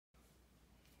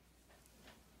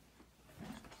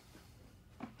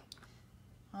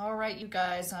All right, you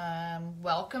guys,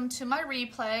 welcome to my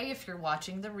replay. If you're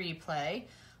watching the replay,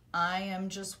 I am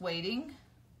just waiting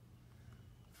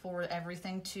for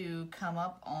everything to come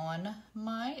up on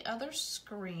my other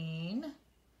screen.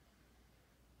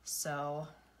 So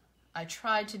I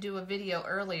tried to do a video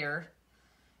earlier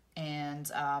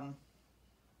and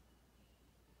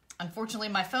unfortunately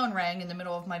my phone rang in the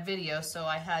middle of my video, so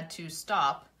I had to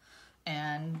stop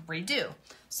and redo.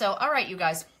 So, all right, you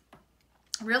guys.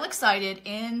 Real excited.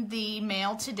 In the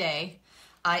mail today,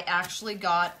 I actually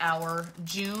got our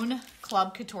June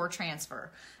Club Couture transfer.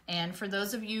 And for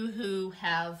those of you who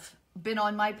have been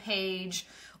on my page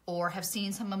or have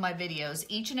seen some of my videos,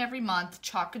 each and every month,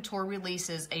 Chalk Couture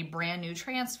releases a brand new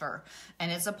transfer,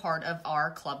 and it's a part of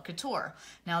our Club Couture.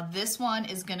 Now, this one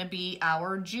is going to be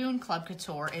our June Club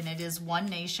Couture, and it is One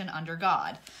Nation Under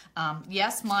God.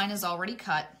 Yes, mine is already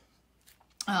cut.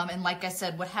 And like I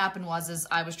said, what happened was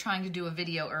I was trying to do a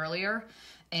video earlier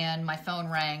and my phone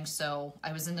rang, so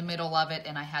I was in the middle of it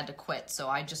and I had to quit. So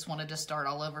I just wanted to start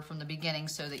all over from the beginning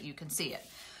so that you can see it.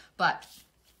 But,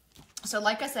 so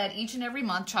like I said, each and every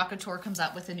month, Chalk Couture comes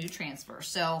out with a new transfer.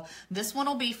 So this one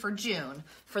will be for June.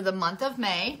 For the month of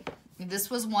May,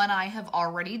 this was one I have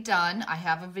already done. I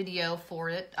have a video for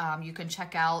it. You can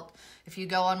check out, if you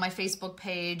go on my Facebook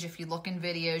page, if you look in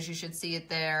videos, you should see it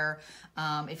there.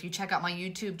 If you check out my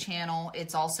YouTube channel,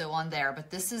 it's also on there.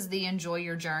 But this is the Enjoy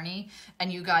Your Journey.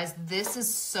 And you guys, this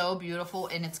is so beautiful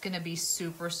and it's going to be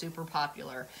super, super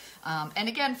popular. And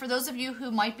again, for those of you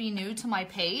who might be new to my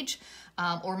page,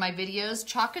 or my videos,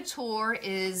 Chalk Couture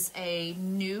is a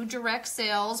new direct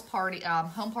sales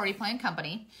home party plan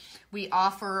company. We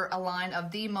offer a line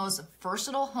of the most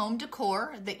versatile home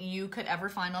decor that you could ever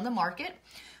find on the market.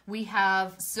 We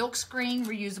have silkscreen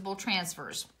reusable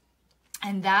transfers.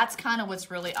 And that's kind of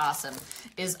what's really awesome,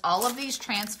 is all of these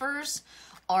transfers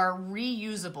are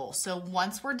reusable. So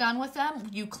once we're done with them,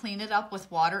 you clean it up with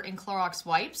water and Clorox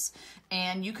wipes,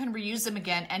 and you can reuse them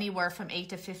again anywhere from 8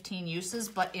 to 15 uses.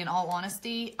 But in all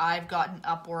honesty, I've gotten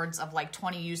upwards of like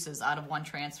 20 uses out of one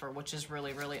transfer, which is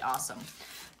really, really awesome.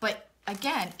 But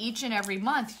again, each and every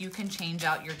month you can change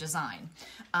out your design.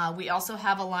 We also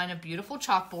have a line of beautiful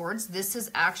chalkboards. This is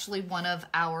actually one of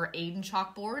our Aiden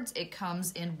chalkboards. It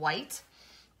comes in white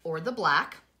or the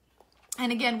black.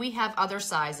 And again, we have other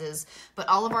sizes, but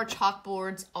all of our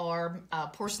chalkboards are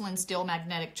porcelain steel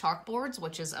magnetic chalkboards,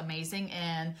 which is amazing.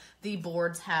 And the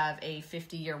boards have a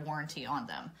 50-year warranty on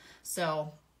them.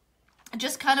 So I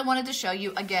just kind of wanted to show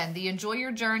you, again, the Enjoy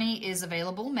Your Journey is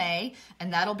available May,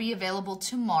 and that'll be available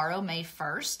tomorrow, May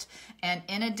 1st. And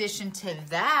in addition to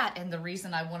that, and the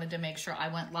reason I wanted to make sure I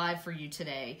went live for you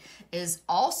today, is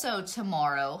also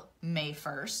tomorrow, May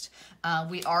 1st,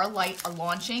 we are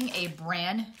launching a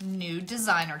brand new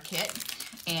designer kit.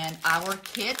 And our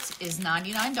kit is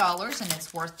 $99 and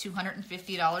it's worth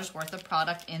 $250 worth of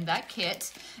product in that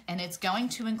kit. And it's going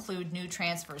to include new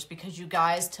transfers because you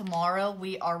guys, tomorrow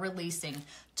we are releasing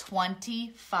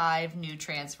 25 new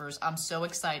transfers. I'm so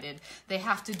excited. They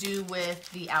have to do with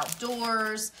the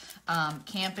outdoors,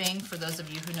 camping. For those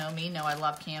of you who know me, know I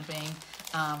love camping.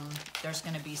 There's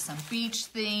going to be some beach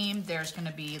theme. There's going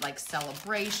to be like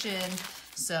celebration.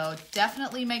 So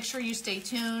definitely make sure you stay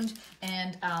tuned.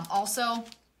 And also,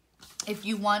 if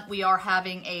you want, we are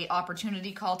having a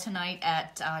opportunity call tonight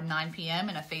at 9 p.m.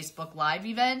 in a Facebook Live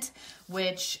event,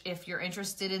 which if you're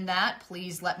interested in that,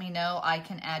 please let me know. I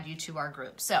can add you to our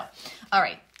group. So, all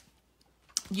right.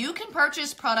 You can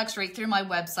purchase products right through my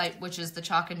website, which is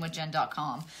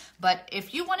thechalkandwithjen.com. But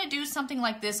if you want to do something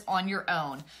like this on your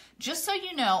own, just so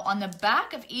you know, on the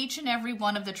back of each and every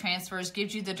one of the transfers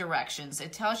gives you the directions.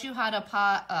 It tells you how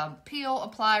to peel,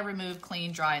 apply, remove,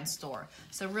 clean, dry, and store.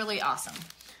 So really awesome.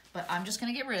 But I'm just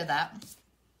going to get rid of that.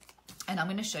 And I'm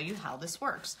going to show you how this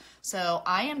works. So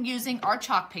I am using our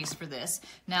chalk paste for this.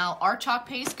 Now, our chalk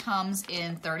paste comes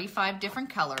in 35 different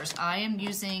colors. I am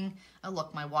using, oh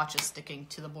look, my watch is sticking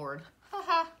to the board.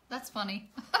 Haha, that's funny.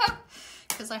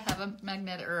 Because I have a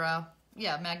magnet, or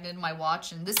magnet in my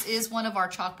watch. And this is one of our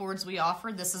chalkboards we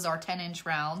offer. This is our 10-inch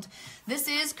round. This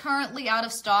is currently out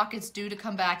of stock. It's due to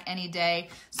come back any day.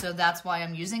 So that's why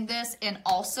I'm using this. And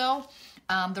also,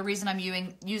 the reason I'm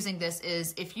using this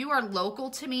is if you are local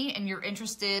to me and you're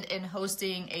interested in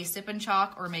hosting a sip and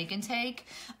chalk or make and take,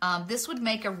 this would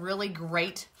make a really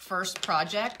great first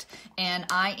project. And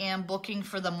I am booking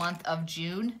for the month of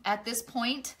June at this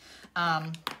point.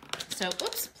 So,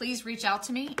 please reach out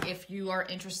to me if you are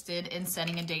interested in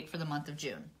setting a date for the month of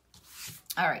June.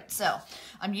 All right, so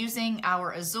I'm using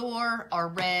our Azure, our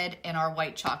red, and our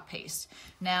white chalk paste.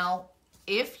 Now,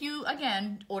 if you,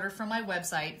 again, order from my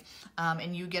website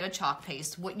and you get a chalk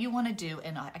paste, what you want to do,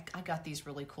 and I got these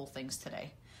really cool things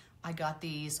today. I got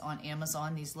these on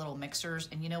Amazon, these little mixers,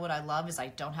 and you know what I love is I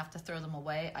don't have to throw them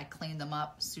away. I clean them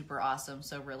up, super awesome,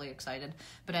 so really excited.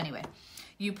 But anyway,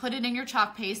 you put it in your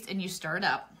chalk paste and you stir it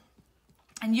up.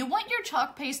 And you want your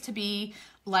chalk paste to be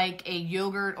like a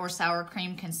yogurt or sour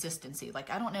cream consistency. Like,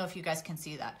 I don't know if you guys can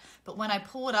see that, but when I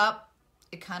pull it up,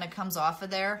 it kind of comes off of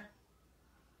there.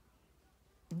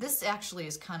 This actually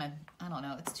is kind of, I don't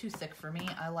know, it's too thick for me.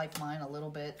 I like mine a little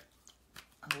bit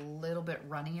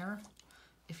runnier,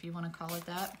 if you want to call it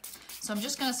that. So I'm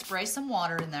just going to spray some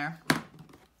water in there,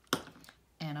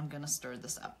 and I'm going to stir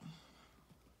this up.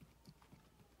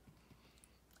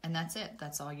 And that's it.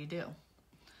 That's all you do.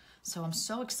 So I'm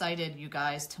so excited, you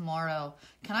guys, tomorrow.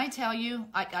 Can I tell you,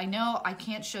 I know I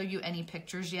can't show you any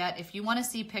pictures yet. If you want to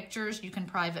see pictures, you can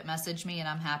private message me and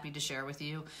I'm happy to share with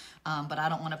you. But I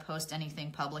don't want to post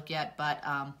anything public yet. But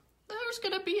there's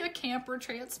going to be a camper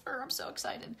transfer. I'm so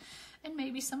excited. And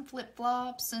maybe some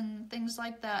flip-flops and things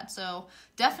like that. So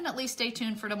definitely stay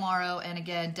tuned for tomorrow. And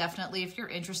again, definitely if you're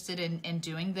interested in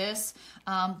doing this,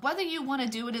 whether you want to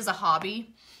do it as a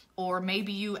hobby, or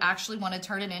maybe you actually want to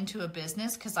turn it into a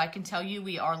business, because I can tell you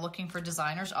we are looking for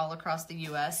designers all across the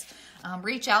U.S.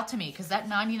 Reach out to me, because that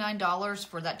 $99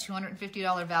 for that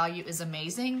 $250 value is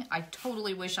amazing. I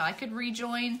totally wish I could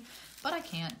rejoin, but I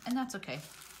can't, and that's okay.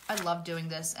 I love doing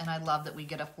this, and I love that we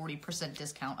get a 40%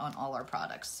 discount on all our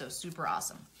products, so super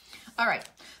awesome. All right,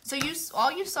 so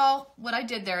all you saw what I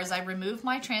did there is I removed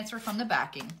my transfer from the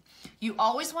backing. You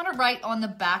always want to write on the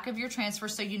back of your transfer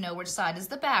so you know which side is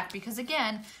the back, because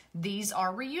again, these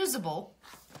are reusable.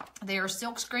 They are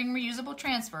silkscreen reusable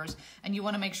transfers, and you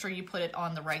want to make sure you put it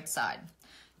on the right side.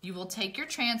 You will take your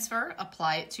transfer,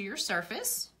 apply it to your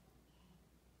surface.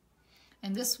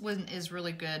 And this one is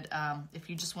really good if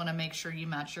you just want to make sure you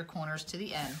match your corners to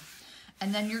the end.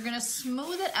 And then you're going to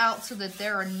smooth it out so that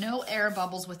there are no air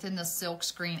bubbles within the silk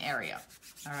screen area.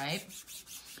 All right.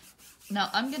 Now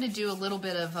I'm going to do a little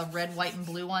bit of a red, white, and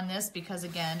blue on this because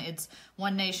again, it's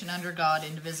one nation under God,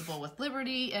 indivisible with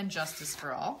liberty and justice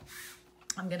for all.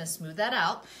 I'm going to smooth that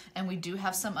out. And we do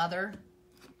have some other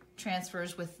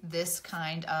transfers with this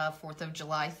kind of 4th of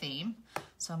July theme.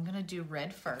 So I'm going to do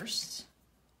red first.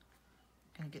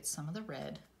 I'm going to get some of the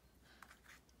red.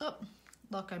 Oh,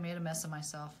 look, I made a mess of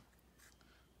myself.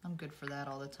 I'm good for that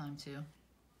all the time too.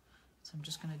 So I'm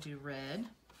just going to do red.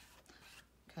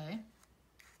 Okay.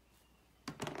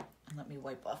 And let me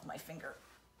wipe off my finger.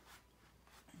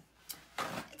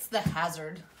 It's the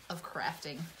hazard of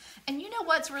crafting. And you know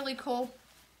what's really cool?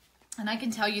 And I can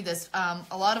tell you this,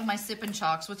 a lot of my sip and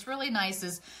chalks, what's really nice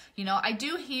is, you know, I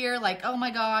do hear like, oh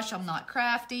my gosh, I'm not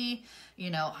crafty. You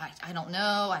know, I don't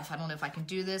know. I don't know if I can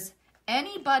do this.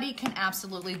 Anybody can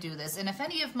absolutely do this. And if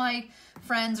any of my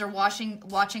friends are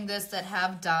watching this that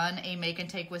have done a make and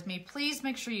take with me, please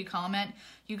make sure you comment.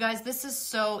 You guys, this is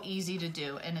so easy to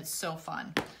do and it's so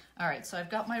fun. All right, so I've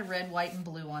got my red, white, and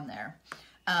blue on there.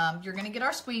 You're gonna get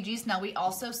our squeegees. Now we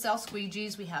also sell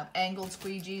squeegees. We have angled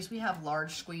squeegees. We have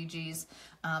large squeegees.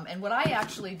 And what I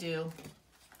actually do,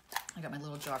 I got my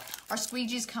little jar. Our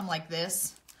squeegees come like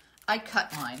this. I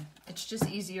cut mine. It's just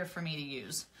easier for me to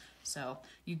use. So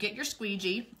you get your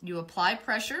squeegee, you apply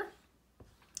pressure,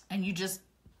 and you just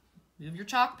move your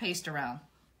chalk paste around.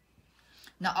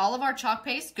 Now all of our chalk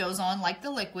paste goes on like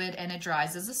the liquid and it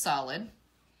dries as a solid,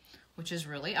 which is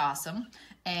really awesome.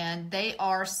 And they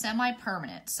are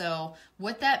semi-permanent. So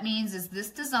what that means is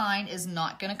this design is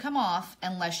not going to come off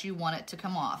unless you want it to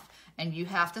come off. And you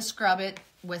have to scrub it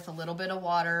with a little bit of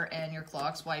water and your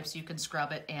Clorox wipes. You can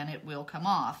scrub it and it will come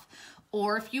off.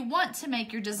 Or if you want to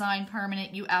make your design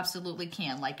permanent, you absolutely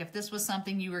can. Like if this was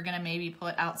something you were going to maybe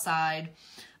put outside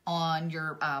on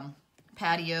your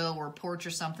patio or porch or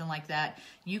something like that,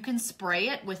 you can spray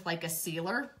it with like a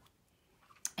sealer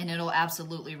and it'll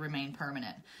absolutely remain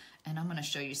permanent. And I'm going to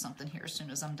show you something here as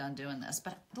soon as I'm done doing this.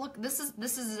 But look, this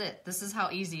is it. This is how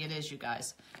easy it is, you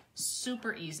guys.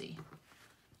 Super easy.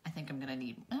 I think I'm going to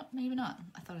need, oh, maybe not.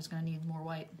 I thought I was going to need more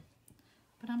white,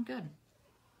 but I'm good.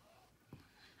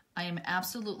 I am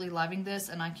absolutely loving this,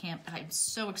 and I'm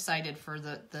so excited for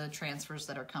the transfers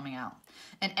that are coming out.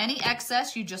 And any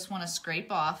excess you just want to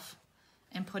scrape off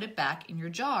and put it back in your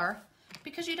jar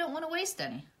because you don't want to waste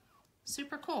any.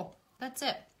 Super cool. That's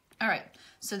it. All right,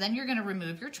 so then you're going to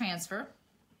remove your transfer.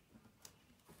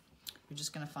 You're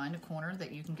just going to find a corner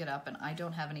that you can get up, and I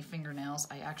don't have any fingernails.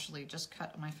 I actually just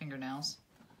cut my fingernails.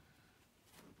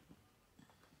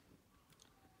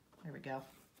 There we go.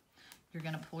 You're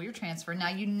going to pull your transfer. Now,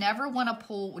 you never want to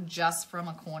pull just from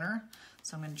a corner,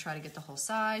 so I'm going to try to get the whole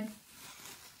side,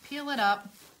 peel it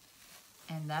up,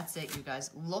 and that's it, you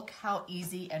guys. Look how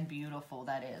easy and beautiful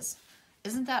that is.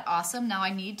 Isn't that awesome? Now,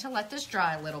 I need to let this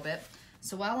dry a little bit.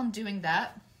 So while I'm doing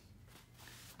that,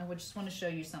 I would just want to show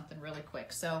you something really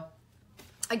quick. So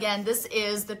again, this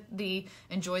is the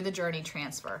Enjoy the Journey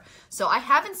transfer. So I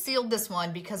haven't sealed this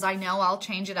one because I know I'll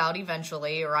change it out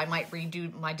eventually, or I might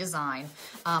redo my design.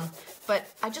 But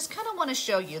I just kind of want to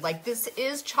show you, like, this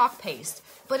is chalk paste,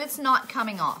 but it's not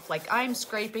coming off. Like, I'm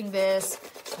scraping this,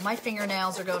 my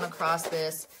fingernails are going across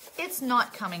this. It's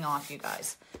not coming off, you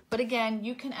guys. But again,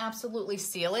 you can absolutely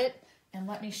seal it. And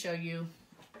let me show you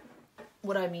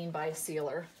what I mean by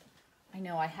sealer. I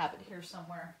know I have it here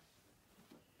somewhere.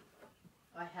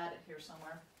 I had it here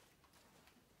somewhere.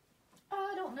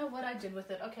 I don't know what I did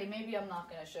with it. Okay, maybe I'm not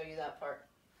going to show you that part.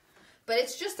 But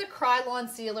it's just a Krylon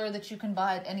sealer that you can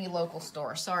buy at any local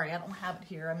store. Sorry, I don't have it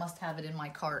here. I must have it in my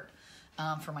cart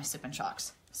for my Sip and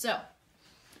Chalks. So,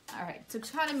 all right, to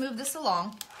kind of move this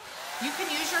along, you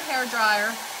can use your hair dryer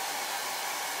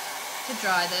to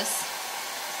dry this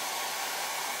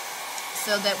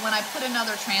so that when I put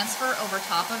another transfer over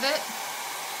top of it,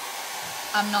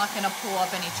 I'm not going to pull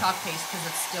up any chalk paste because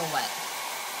it's still wet.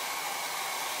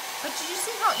 But did you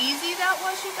see how easy that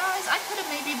was, you guys? I could have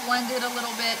maybe blended a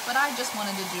little bit, but I just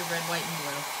wanted to do red, white, and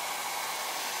blue.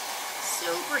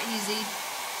 Super easy.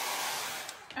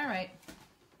 All right.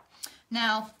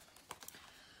 Now,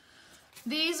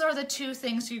 these are the two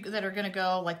things that are going to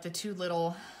go, like the two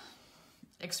little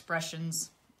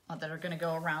expressions that are going to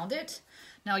go around it.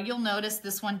 Now, you'll notice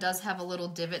this one does have a little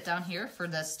divot down here for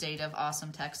the state of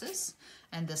awesome Texas.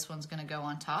 And this one's going to go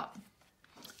on top.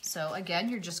 So again,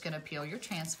 you're just going to peel your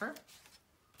transfer.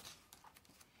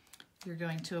 You're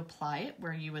going to apply it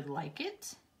where you would like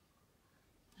it.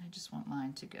 I just want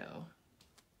mine to go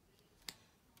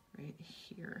right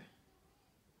here.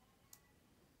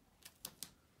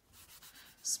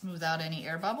 Smooth out any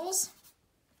air bubbles.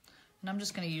 And I'm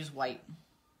just going to use white.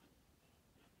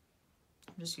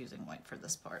 I'm just using white for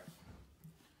this part.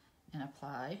 And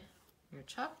apply your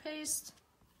chalk paste.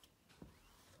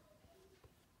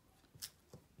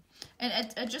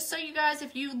 And just so you guys,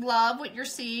 if you love what you're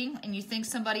seeing and you think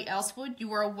somebody else would,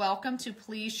 you are welcome to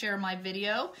please share my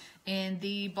video. In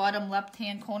the bottom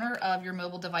left-hand corner of your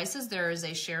mobile devices, there is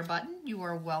a share button. You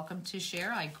are welcome to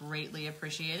share. I greatly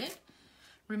appreciate it.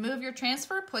 Remove your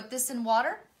transfer, put this in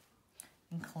water,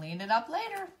 and clean it up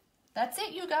later. That's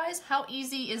it, you guys. How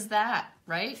easy is that,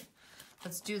 right?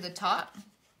 Let's do the top.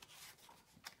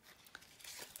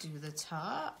 Do the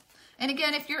top. And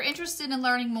again, if you're interested in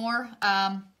learning more,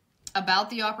 about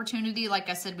the opportunity, like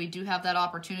I said, we do have that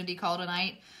opportunity call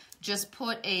tonight. Just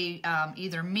put a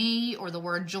either me or the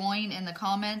word join in the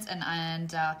comments,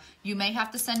 and you may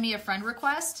have to send me a friend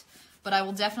request, but I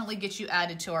will definitely get you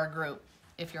added to our group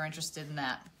if you're interested in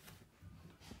that.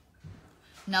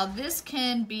 Now this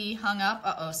can be hung up.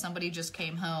 Uh-oh, somebody just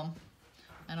came home.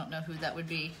 I don't know who that would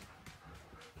be.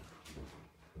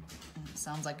 It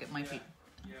sounds like it might be.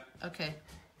 Okay.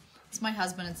 It's my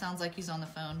husband. It sounds like he's on the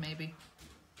phone, maybe.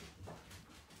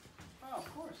 Oh,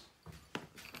 of course.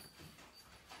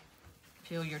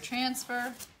 Peel your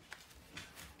transfer.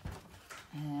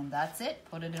 And that's it.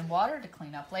 Put it in water to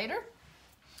clean up later.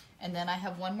 And then I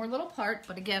have one more little part,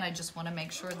 but again, I just want to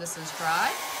make sure this is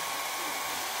dry.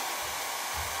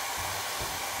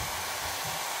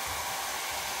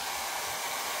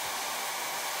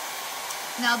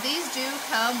 Now these do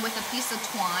come with a piece of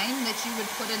twine that you would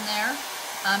put in there.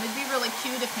 It'd be really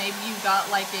cute if maybe you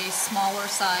got like a smaller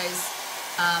size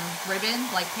ribbon,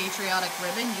 like patriotic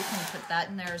ribbon. You can put that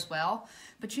in there as well.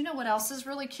 But you know what else is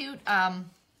really cute?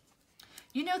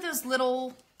 You know those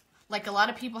little, like a lot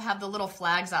of people have the little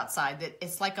flags outside that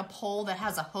it's like a pole that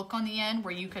has a hook on the end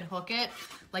where you could hook it.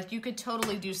 Like you could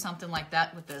totally do something like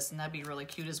that with this, and that'd be really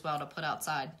cute as well to put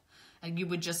outside. And you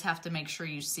would just have to make sure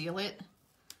you seal it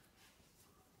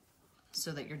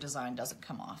so that your design doesn't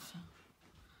come off.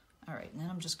 All right, and then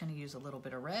I'm just gonna use a little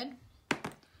bit of red.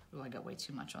 Oh, I got way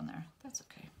too much on there. That's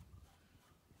okay.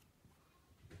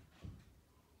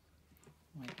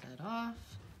 Wipe that off,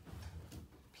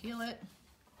 peel it.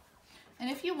 And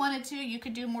if you wanted to, you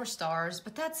could do more stars,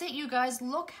 but that's it, you guys.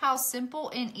 Look how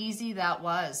simple and easy that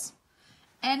was.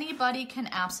 Anybody can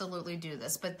absolutely do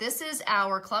this, but this is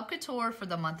our Club Couture for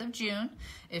the month of June.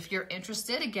 If you're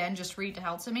interested, again, just reach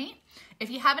out to me.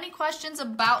 If you have any questions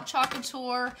about Chalk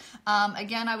Couture,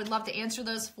 again, I would love to answer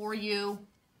those for you.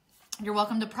 You're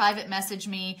welcome to private message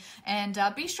me, and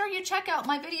be sure you check out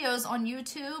my videos on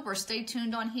YouTube or stay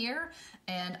tuned on here,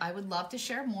 and I would love to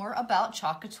share more about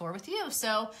Chalk Couture with you.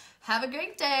 So have a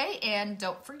great day, and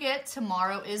don't forget,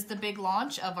 tomorrow is the big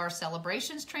launch of our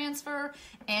Celebrations transfer,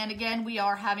 and again, we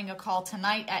are having a call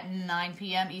tonight at 9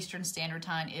 p.m. Eastern Standard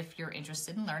Time if you're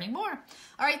interested in learning more.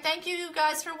 All right, thank you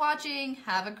guys for watching.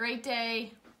 Have a great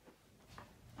day.